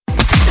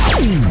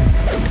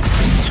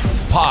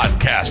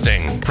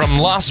Podcasting from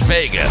Las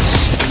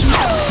Vegas,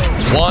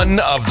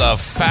 one of the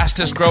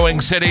fastest growing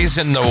cities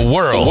in the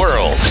world,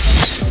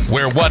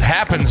 where what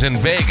happens in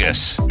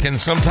Vegas can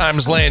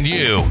sometimes land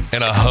you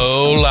in a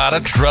whole lot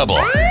of trouble.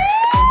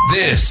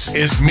 This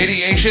is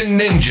Mediation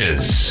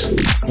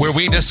Ninjas, where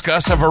we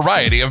discuss a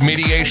variety of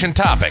mediation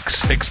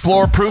topics,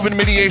 explore proven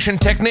mediation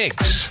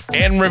techniques,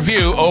 and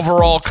review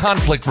overall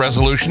conflict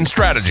resolution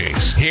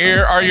strategies.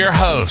 Here are your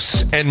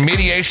hosts and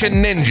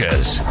Mediation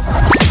Ninjas,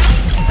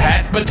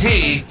 Pat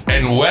Batee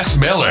and Wes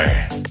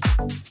Miller.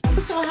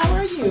 So how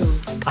are you?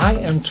 I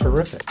am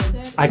terrific.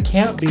 I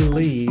can't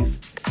believe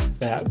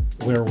that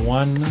we're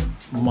 1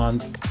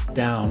 month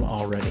down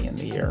already in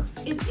the year.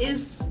 It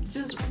is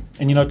just...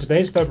 And you know,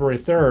 today's February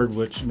 3rd,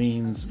 which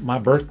means my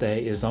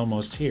birthday is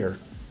almost here.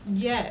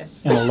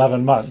 Yes. In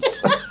 11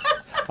 months.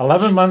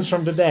 11 months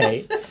from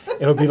today,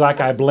 it'll be like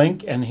I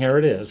blink and here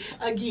it is.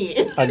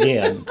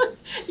 Again.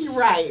 You're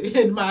right.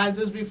 And mine's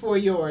is before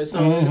yours.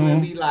 So it will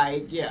be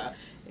like,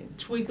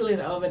 twinkling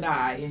of an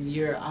eye and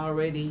you're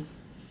already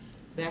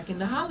back in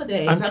the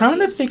holidays. I'm trying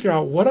to figure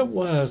out what it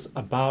was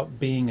about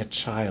being a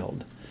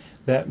child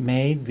that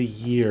made the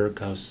year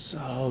go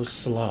so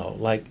slow.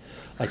 Like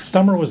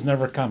summer was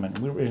never coming.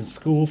 We were in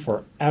school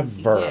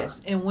forever.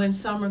 Yes, and when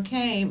summer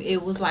came,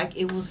 it was like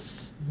it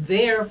was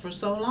there for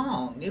so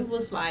long. It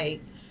was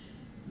like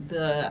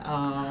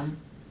a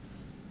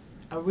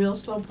real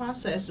slow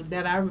process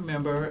that I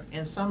remember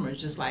in summer.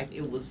 Just like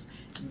it was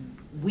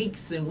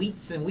weeks and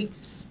weeks and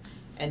weeks,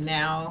 and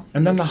now.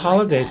 And then the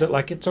holidays,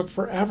 like it took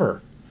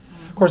forever.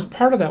 Of course,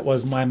 part of that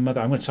was my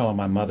mother. I'm going to tell on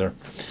my mother.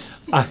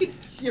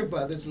 Your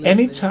mother's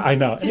listening.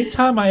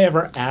 Anytime I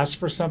ever asked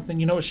for something,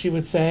 you know what she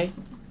would say?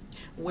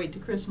 Wait to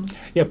Christmas.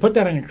 Yeah, put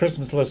that on your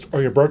Christmas list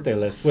or your birthday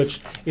list,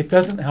 which it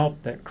doesn't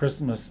help that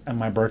Christmas and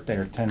my birthday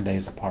are 10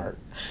 days apart.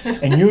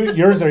 And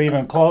yours are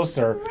even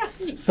closer.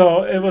 Right.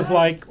 So it was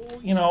like,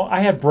 you know,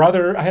 I had a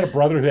brother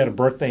who had a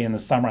birthday in the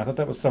summer. I thought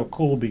that was so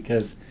cool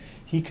because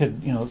he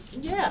could, you know,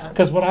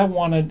 because what I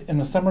wanted in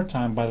the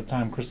summertime, by the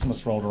time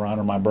Christmas rolled around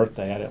or my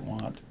birthday, I didn't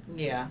want.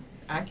 Yeah,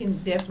 I can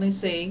definitely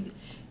say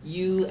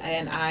you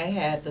and I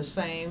had the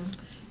same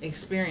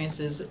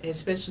experiences,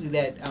 especially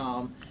that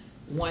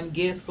one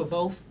gift for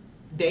both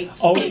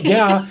dates. Oh,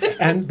 yeah,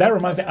 and that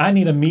reminds me, I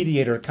need a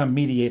mediator to come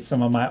mediate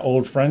some of my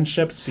old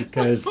friendships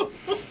because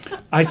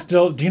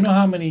do you know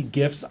how many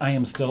gifts I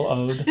am still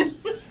owed?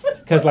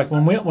 Because like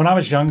when I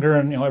was younger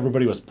and, you know,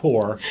 everybody was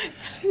poor,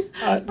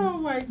 oh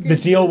my goodness.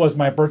 The deal was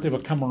my birthday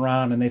would come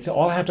around and they'd say,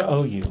 "Oh, I have to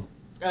owe you."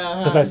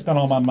 Because I spent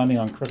all my money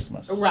on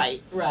Christmas.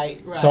 Right.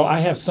 So I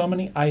have so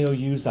many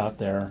IOUs out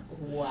there.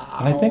 Wow.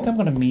 And I think I'm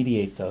going to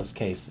mediate those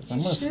cases.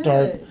 I'm going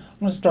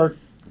to start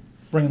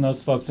bringing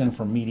those folks in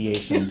for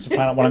mediation to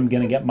find out what I'm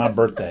going to get my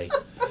birthday.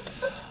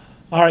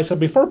 All right, so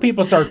before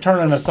people start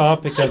turning us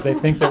off because they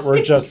think that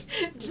we're just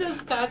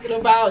talking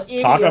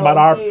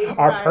about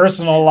our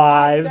personal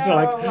lives, they're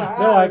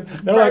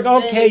like,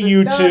 okay,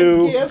 you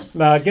two,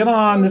 get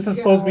on. This is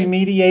supposed to be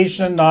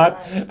mediation, not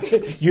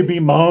you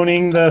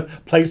bemoaning the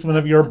placement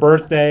of your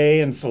birthday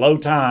and slow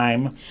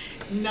time.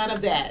 None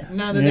of that.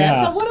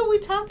 So what are we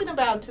talking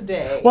about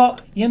today? Well,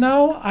 you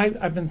know,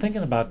 I've been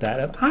thinking about that,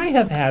 and I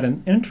have had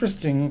an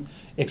interesting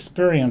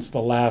experience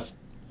the last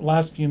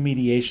few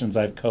mediations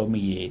I've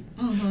co-mediated.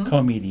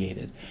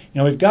 You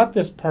know, we've got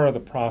this part of the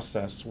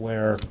process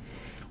where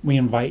we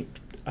invite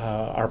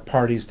our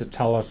parties to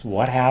tell us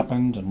what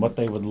happened and what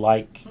they would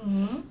like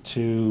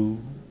to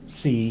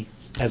see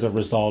as a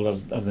result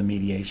of the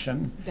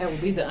mediation. That would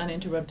be the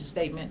uninterrupted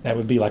statement. That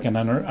would be like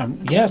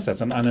yes,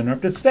 that's an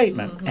uninterrupted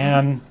statement.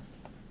 And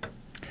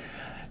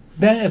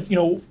then, as you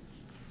know,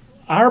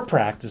 our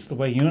practice, the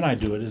way you and I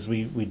do it, is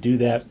we do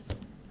that,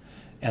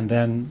 and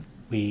then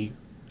we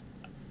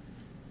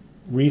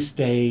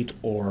restate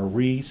or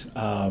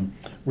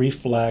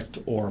reflect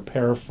or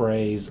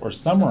paraphrase or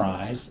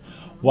summarize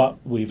what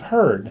we've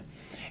heard.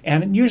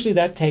 And usually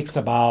that takes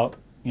about,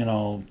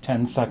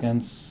 10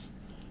 seconds,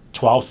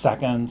 12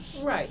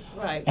 seconds. Right.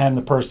 And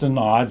the person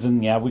nods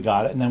and, yeah, we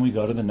got it. And then we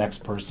go to the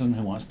next person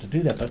who wants to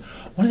do that. But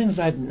one of the things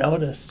I've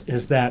noticed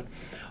is that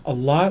a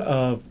lot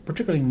of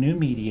particularly new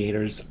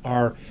mediators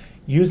are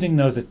using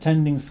those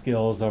attending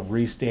skills of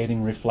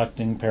restating,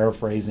 reflecting,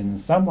 paraphrasing, and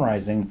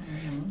summarizing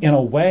in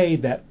a way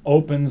that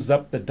opens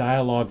up the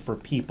dialogue for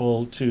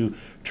people to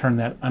turn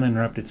that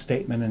uninterrupted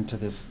statement into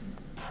this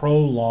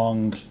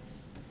prolonged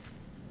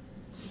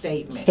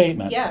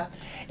statement. Yeah.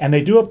 And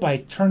they do it by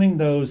turning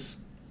those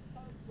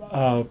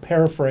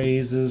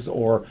paraphrases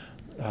or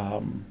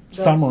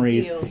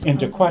summaries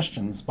into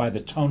questions by the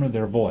tone of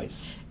their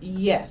voice.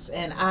 Yes,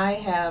 and I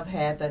have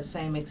had that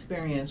same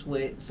experience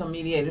with some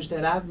mediators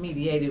that I've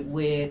mediated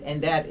with, and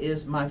that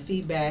is my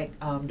feedback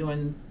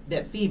during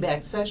that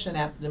feedback session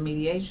after the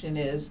mediation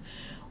is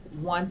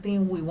one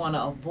thing we want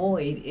to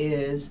avoid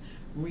is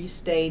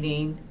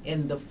restating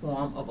in the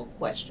form of a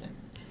question.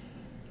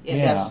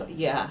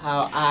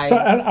 How I... So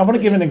I want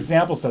to give an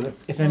example so that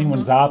if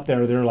anyone's out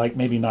there, they're like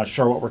maybe not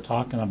sure what we're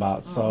talking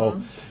about.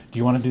 So do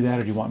you want to do that,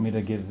 or do you want me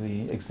to give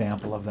the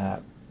example of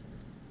that?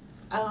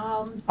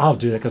 I'll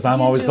do that because I'm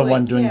You always the do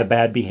one it, doing yeah. the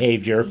bad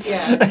behavior.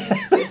 Yeah,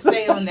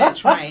 stay on that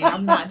train.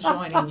 I'm not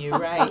joining you,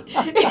 right?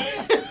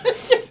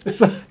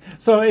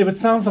 So it would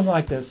sound something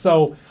like this.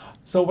 So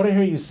what I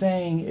hear you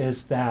saying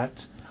is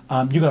that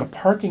you got a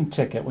parking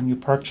ticket when you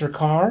parked your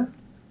car.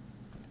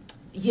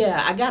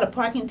 Yeah, I got a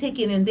parking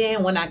ticket, and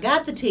then when I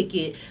got the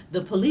ticket,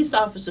 the police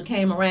officer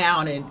came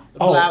around and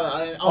Oh, blah,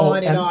 blah, and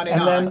on and on and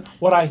and on. then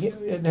what I hear,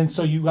 and then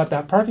so you got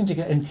that parking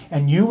ticket,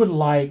 and you would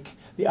like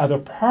the other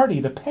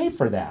party to pay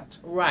for that.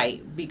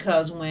 Right,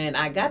 because when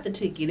I got the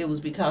ticket, it was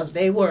because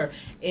they were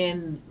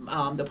in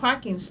the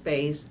parking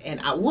space, and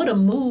I would have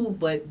moved,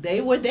 but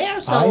they were there, I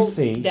so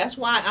see. that's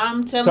why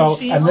I'm telling So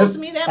she and owes this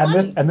me that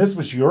and money. this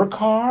was your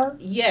car.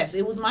 Yes,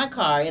 it was my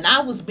car, and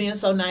I was being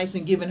so nice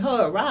and giving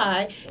her a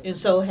ride, and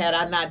so had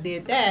I not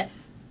did that,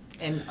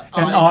 and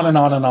And on on and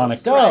on it and on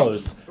it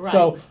goes. goes. Right,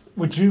 So right.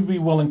 would you be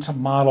willing to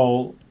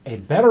model a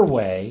better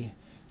way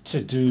to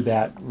do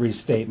that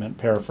restatement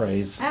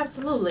paraphrase?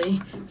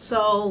 Absolutely.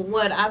 So,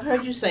 what I've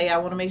heard you say, I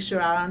want to make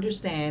sure I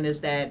understand,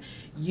 is that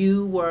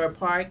you were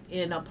parked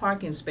in a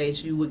parking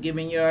space. You were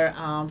giving your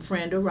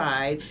friend a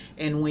ride,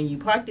 and when you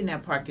parked in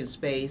that parking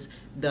space,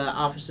 the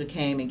officer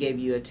came and gave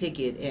you a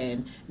ticket,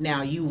 and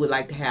now you would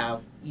like to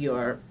have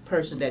your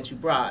person that you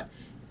brought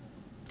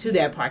to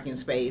that parking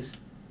space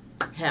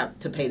have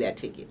to pay that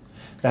ticket.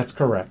 That's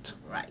correct.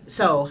 Right.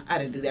 So I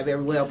didn't do that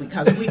very well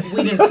because we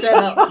didn't set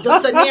up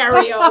the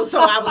scenario, so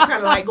I was kind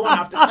of like going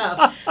off the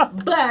cuff.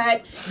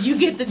 But you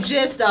get the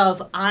gist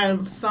of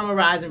I'm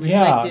summarizing,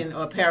 reflecting,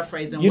 or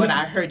paraphrasing what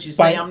I heard you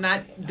say. I'm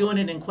not doing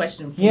it in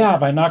question form. Yeah,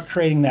 by not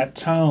creating that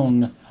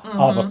tone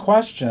of a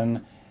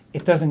question,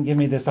 it doesn't give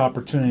me this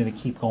opportunity to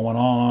keep going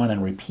on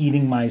and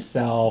repeating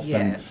myself.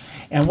 Yes.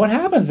 And what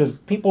happens is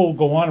people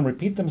go on and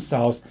repeat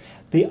themselves.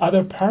 The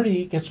other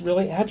party gets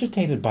really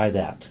agitated by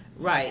that.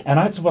 Right. And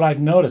that's what I've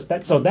noticed.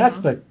 That's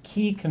the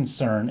key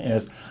concern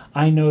is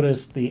I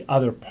notice the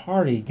other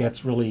party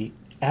gets really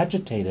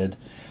agitated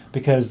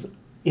because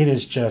it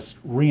is just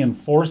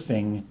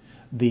reinforcing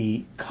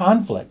the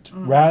conflict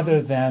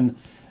rather than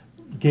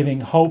giving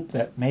hope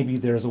that maybe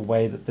there's a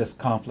way that this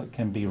conflict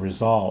can be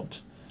resolved.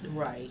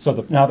 Right.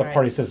 So now the Right.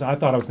 party says, I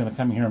thought I was going to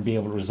come here and be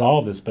able to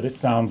resolve this, but it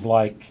sounds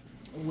like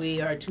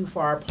we are too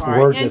far apart.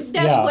 we're And just,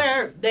 that's yeah.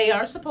 where they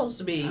are supposed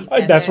to be.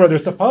 That's where they're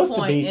supposed to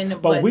point be, in the-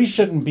 but we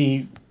shouldn't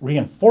be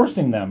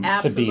reinforcing them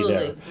to be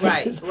there. Absolutely.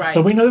 Right, right.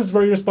 So we know this is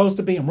where you're supposed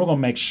to be, and we're going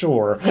to make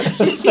sure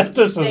that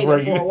this is Stay where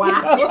there you for a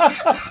while.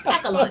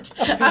 Pack a lunch.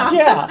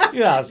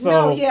 yeah.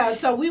 So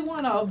So we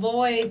want to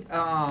avoid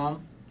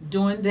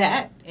doing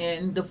that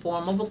in the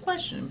form of a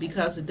question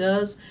because it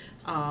does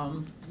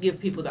give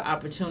people the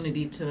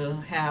opportunity to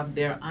have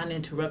their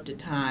uninterrupted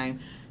time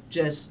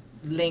just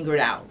lingered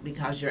out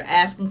because you're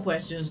asking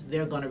questions,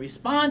 they're going to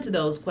respond to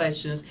those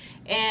questions,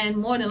 and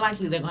more than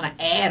likely they're going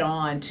to add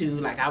on to,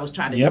 like I was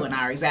trying to do in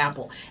our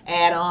example,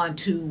 add on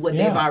to what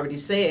they've already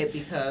said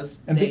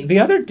because and the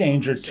other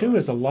danger too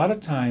is a lot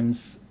of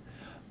times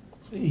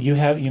you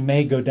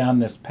may go down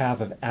this path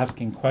of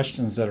asking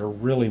questions that are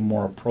really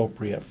more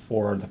appropriate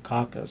for the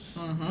caucus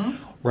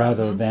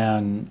rather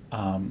than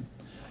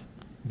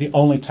the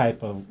only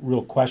type of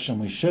real question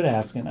we should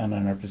ask in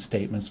uninterrupted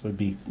statements would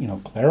be,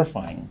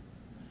 clarifying.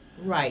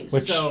 Right.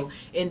 So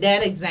in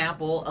that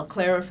example, a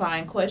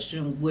clarifying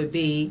question would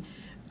be,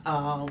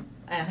 and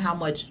how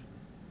much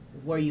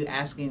were you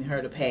asking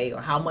her to pay, or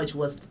how much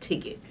was the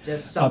ticket?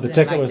 Just something the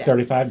ticket like was that.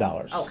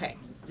 $35. Okay.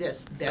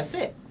 That's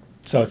it.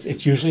 So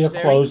it's usually It's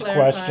a closed very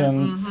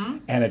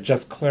question, and it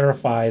just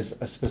clarifies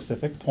a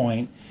specific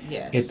point.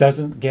 Yes. It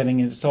doesn't getting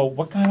into. So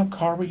what kind of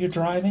car were you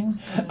driving?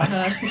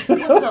 What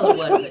color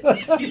was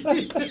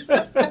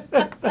it?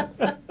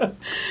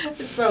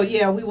 So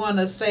yeah, we want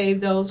to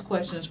save those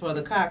questions for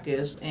the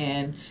caucus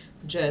and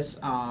just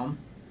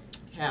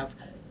have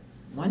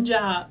one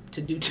job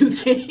to do two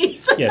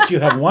things. Yes, you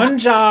have one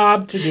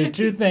job to do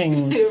two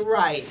things.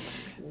 Right.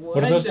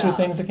 What are those two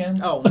things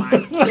again? Oh my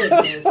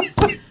goodness.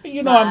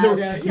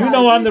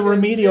 I'm the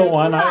remedial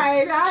one.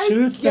 Right,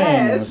 two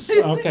things.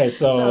 Okay,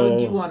 so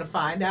you want to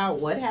find out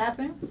what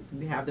happened,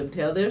 you have them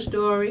tell their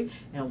story,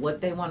 and what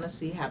they want to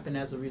see happen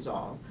as a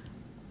result,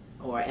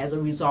 or as a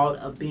result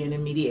of being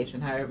in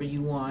mediation, however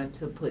you want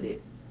to put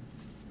it.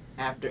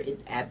 At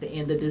the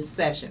end of this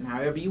session,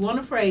 however you want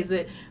to phrase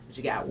it, but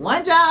you got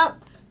one job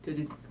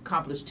to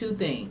accomplish two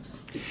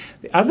things.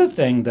 The other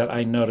thing that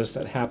I notice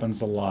that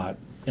happens a lot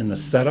in the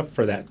setup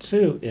for that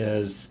too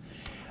is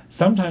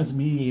sometimes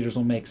mediators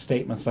will make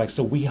statements like,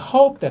 so we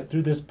hope that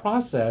through this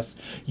process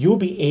you'll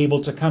be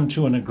able to come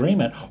to an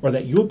agreement or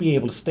that you'll be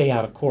able to stay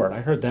out of court.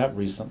 I heard that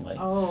recently.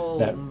 Oh,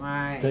 that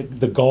my.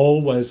 The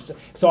goal was,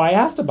 so I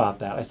asked about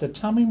that. I said,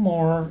 tell me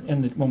more,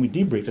 when we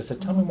debriefed, I said,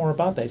 tell me more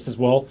about that. He says,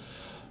 well,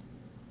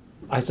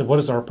 I said, what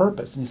is our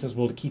purpose? And he says,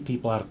 well, to keep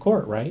people out of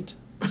court, right?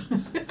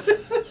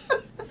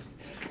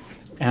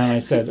 And I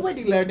said, where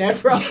did you learn that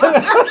from? Where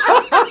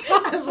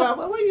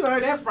did you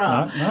learn that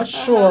from? Not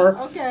sure.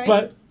 Okay.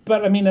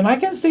 But I mean, and I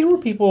can see where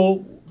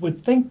people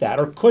would think that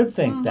or could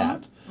think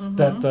that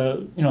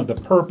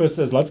the purpose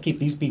is let's keep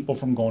these people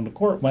from going to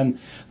court. When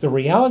the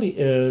reality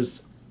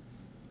is,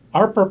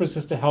 our purpose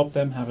is to help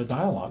them have a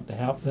dialogue, to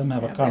help them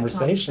have a that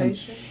conversation.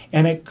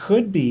 And it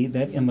could be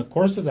that in the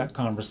course of that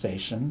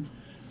conversation,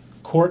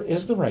 court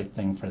is the right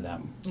thing for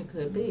them. It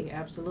could be,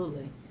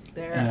 absolutely.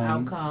 Their And-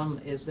 outcome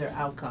is their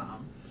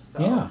outcome. So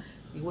Yeah.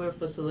 we're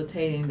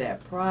facilitating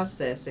that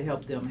process to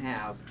help them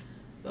have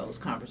those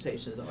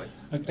conversations. Or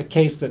A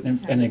case that, an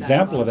Have a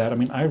example of dialogue. that, I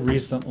mean, I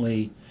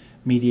recently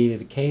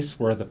mediated a case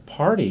where the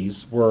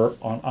parties were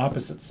on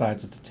opposite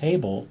sides of the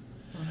table.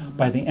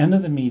 By the end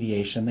of the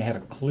mediation, they had a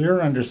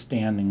clear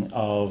understanding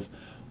of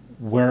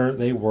where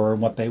they were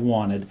and what they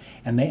wanted,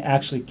 and they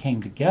actually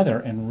came together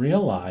and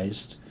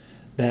realized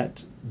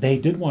that they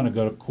did want to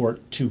go to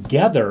court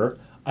together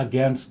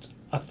against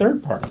a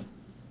third party.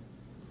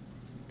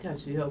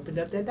 because you opened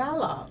up that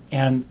dialogue.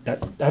 And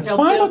that's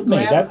Help fine them with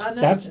me. grab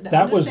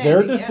That was their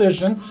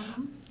understanding,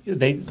 yeah.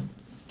 decision. Mhm.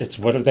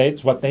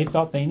 It's what they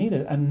felt they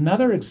needed.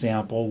 Another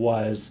example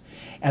was,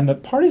 and the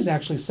parties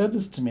actually said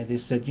this to me. They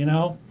said,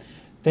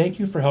 thank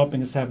you for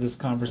helping us have this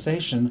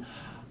conversation.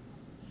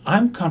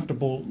 I'm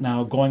comfortable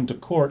now going to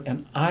court,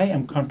 and I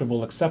am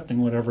comfortable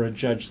accepting whatever a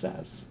judge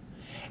says.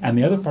 And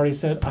the other party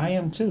said, I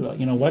am too.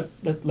 You know what?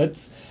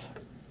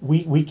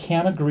 We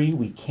can't agree.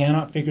 We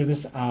cannot figure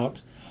this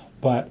out,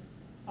 but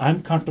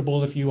I'm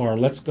comfortable if you are.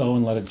 Let's go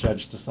and let a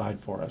judge decide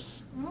for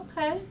us.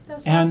 Okay,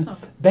 that's And awesome.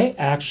 they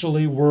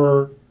actually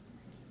were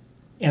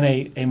in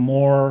a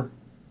more,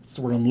 that's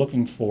what I'm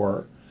looking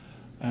for,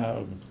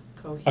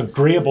 Cohesive,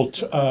 agreeable,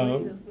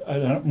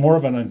 agreeable. more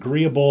of an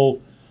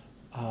agreeable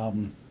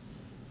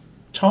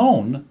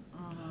tone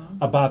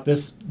about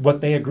this, what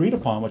they agreed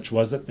upon, which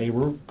was that they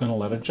were going to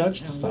let a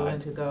judge And willing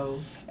decide. to go.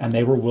 And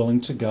they were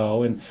willing to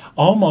go, and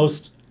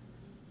almost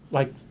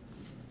like,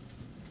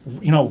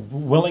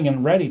 willing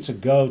and ready to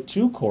go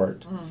to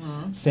court,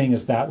 seeing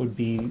as that would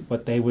be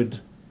what they would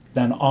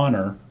then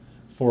honor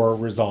for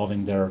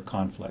resolving their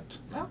conflict.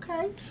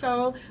 Okay,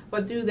 so,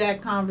 but through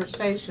that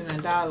conversation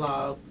and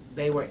dialogue,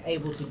 they were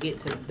able to get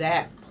to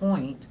that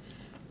point,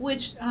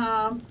 which,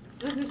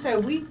 like you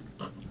said,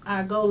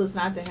 our goal is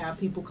not to have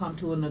people come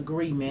to an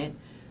agreement,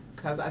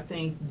 because I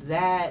think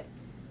that,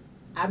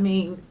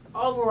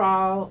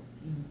 overall,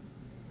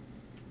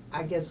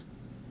 I guess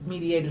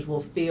mediators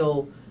will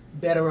feel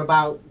better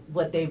about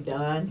what they've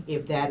done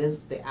if that is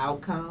the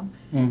outcome.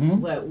 Mm-hmm.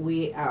 But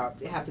we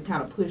have to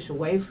kind of push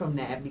away from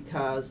that,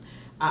 because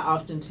I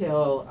often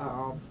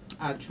tell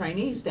our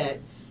trainees that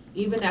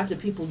even after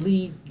people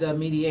leave the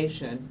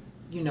mediation,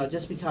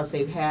 just because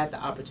they've had the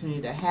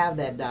opportunity to have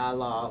that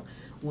dialogue,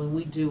 when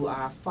we do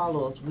our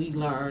follow-ups, we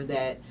learn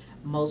that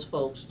most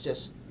folks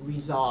just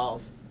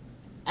resolve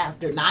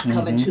after not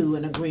coming to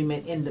an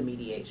agreement in the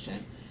mediation.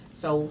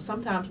 So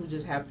sometimes we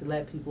just have to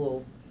let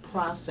people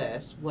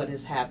process what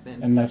has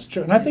happened. And that's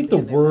true. And I think the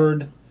in their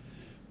word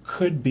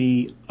could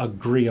be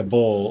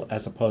agreeable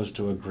as opposed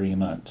to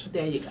agreement.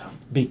 There you go.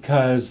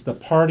 Because the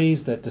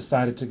parties that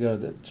decided to go to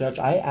the judge,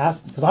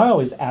 because I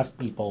always ask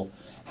people,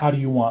 how do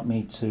you want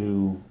me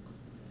to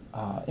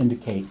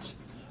indicate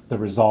the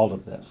result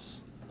of this?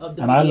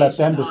 And I let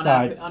them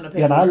decide.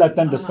 And I let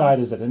them decide: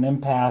 is it an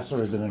impasse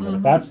or is it an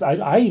agreement?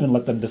 I even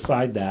let them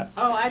decide that.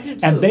 Oh, I do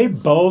too. And they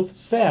both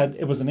said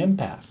it was an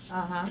impasse.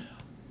 Uh-huh.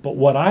 But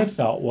what I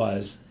felt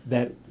was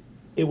that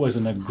it was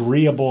an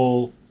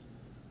agreeable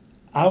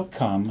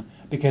outcome,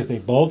 because they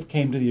both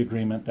came to the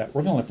agreement that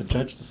we're going to let the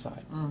judge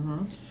decide.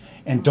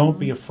 And don't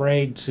be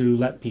afraid to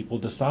let people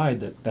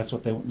decide that that's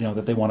what they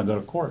that they want to go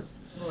to court.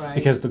 Right.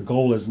 Because the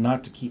goal is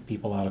not to keep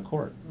people out of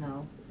court.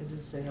 No, it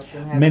is to help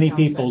them have Many a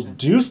people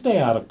conversation. do stay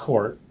out of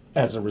court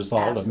as a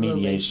result Absolutely. of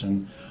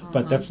mediation,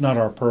 but that's not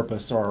our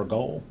purpose or our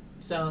goal.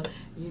 So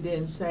you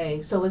didn't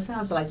say. So it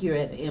sounds like you're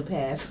at an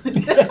impasse.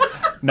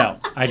 No,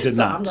 I did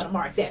so not. I'm going to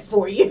mark that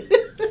for you.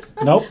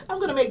 Nope. I'm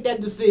going to make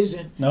that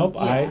decision. Nope.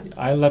 Yeah.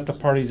 I let the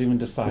parties even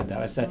decide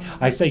that.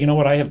 I say, you know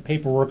what? I have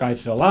paperwork I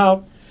fill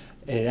out.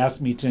 It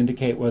asked me to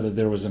indicate whether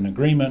there was an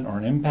agreement or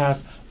an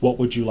impasse. What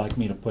would you like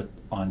me to put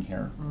on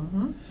here?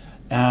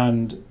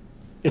 And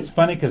it's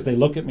funny because they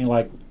look at me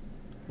like,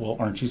 well,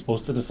 aren't you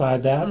supposed to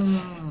decide that?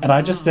 And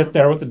I just sit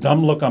there with a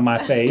dumb look on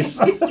my face,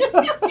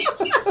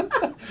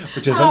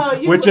 which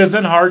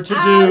isn't hard to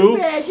do.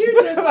 Man,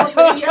 you just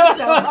opening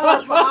yourself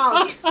up for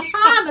all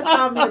kind of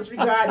comments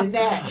regarding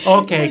that.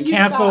 Okay,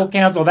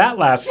 cancel that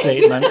last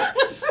statement.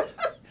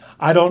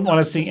 I don't want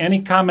to see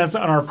any comments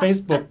on our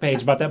Facebook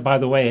page about that. By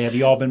the way, have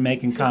you all been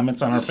making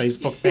comments on our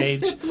Facebook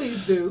page?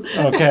 Please do.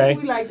 Okay.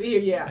 We like to hear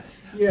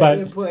your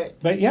input.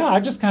 But yeah,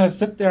 I just kind of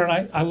sit there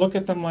and I look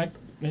at them like,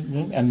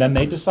 and then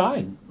they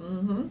decide.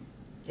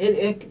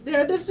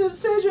 They're the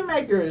decision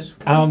makers.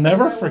 I'll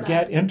never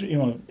forget.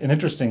 An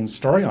interesting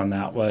story on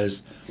that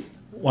was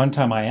one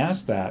time I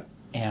asked that,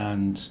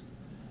 and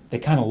they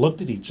kind of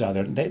looked at each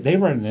other. They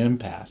were in an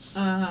impasse,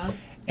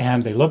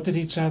 and they looked at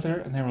each other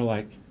and they were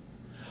like,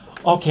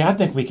 "Okay, I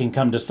think we can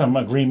come to some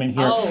agreement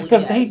here,"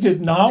 because they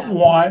did not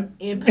want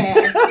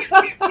impasse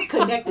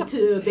connected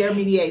to their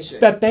mediation.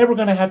 That they were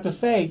going to have to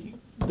say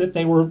that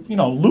they were,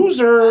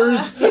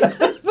 losers.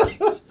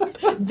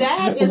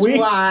 That is We-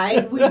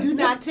 why we do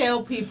not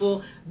tell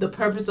people the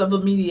purpose of a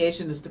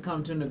mediation is to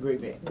come to an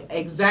agreement.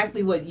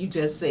 Exactly what you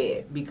just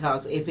said.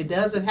 Because if it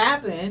doesn't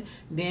happen,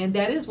 then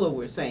that is what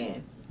we're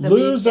saying. The big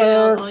Loser.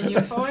 L on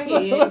your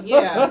forehead.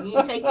 Yeah,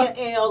 you take your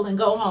L and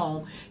go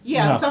home.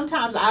 Yeah, No.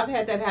 sometimes I've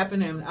had that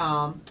happen in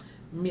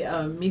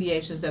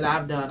mediations that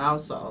I've done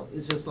also.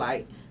 It's just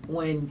like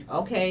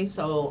okay,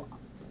 so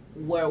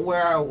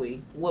where are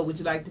we? What would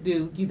you like to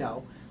do?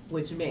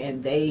 Which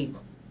and they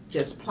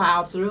just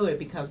plow through it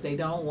because they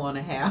don't want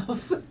to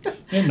have.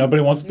 Yeah,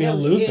 nobody wants to be a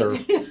loser.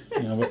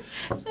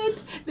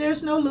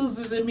 There's no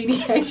losers in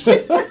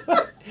mediation.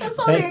 That's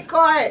only in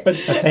court. But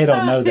they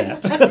don't know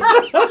that.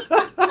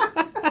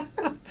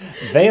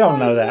 They don't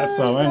know that.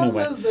 So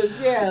anyway. No losers,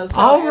 yeah. So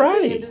Alrighty.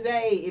 at the end of the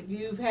day, if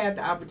you've had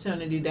the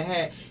opportunity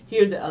to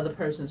hear the other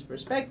person's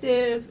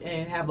perspective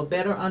and have a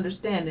better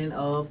understanding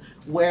of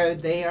where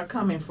they are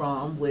coming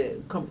from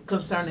with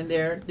concerning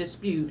their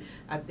dispute,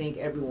 I think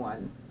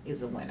everyone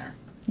is a winner.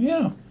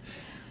 Yeah.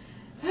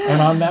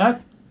 And on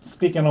that,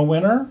 speaking of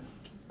winner,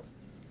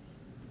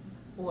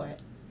 What?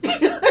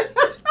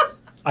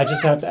 I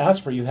just have to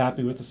ask, were you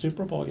happy with the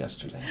Super Bowl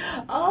yesterday?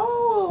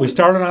 Oh. We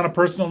started on a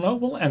personal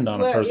note. We'll end on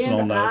a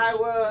personal note. I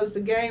was. The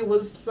game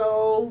was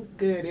so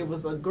good. It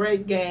was a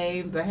great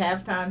game. The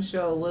halftime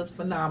show was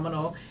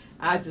phenomenal.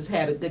 I just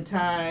had a good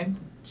time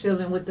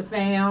chilling with the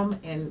fam,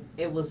 and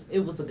it was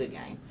a good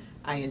game.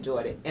 I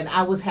enjoyed it, and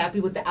I was happy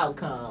with the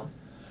outcome.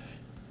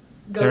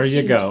 There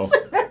you go.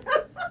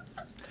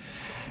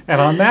 And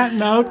on that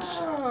note,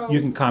 you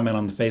can comment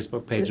on the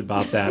Facebook page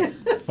about that,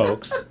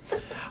 folks.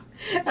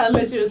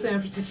 Unless you're a San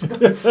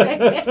Francisco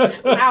fan. I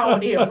don't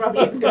want to hear from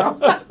you. No.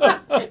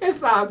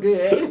 It's all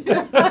good.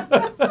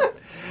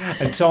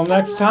 Until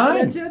next time.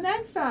 Until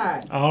next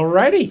time.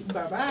 Alrighty.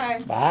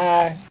 Bye-bye.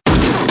 Bye.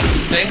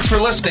 Thanks for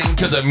listening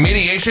to the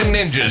Mediation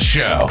Ninjas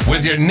Show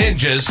with your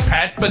ninjas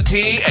Pat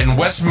Batee and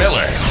Wes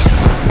Miller.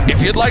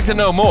 If you'd like to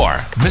know more,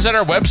 visit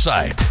our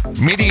website,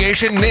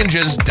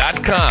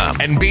 mediationninjas.com,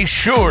 and be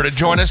sure to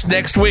join us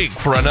next week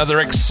for another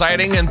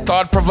exciting and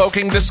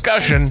thought-provoking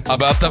discussion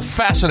about the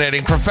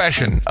fascinating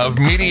profession of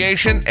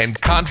mediation and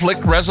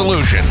conflict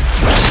resolution.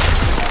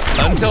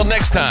 Until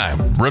next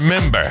time,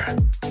 remember,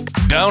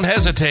 don't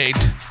hesitate,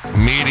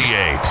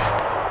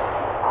 mediate.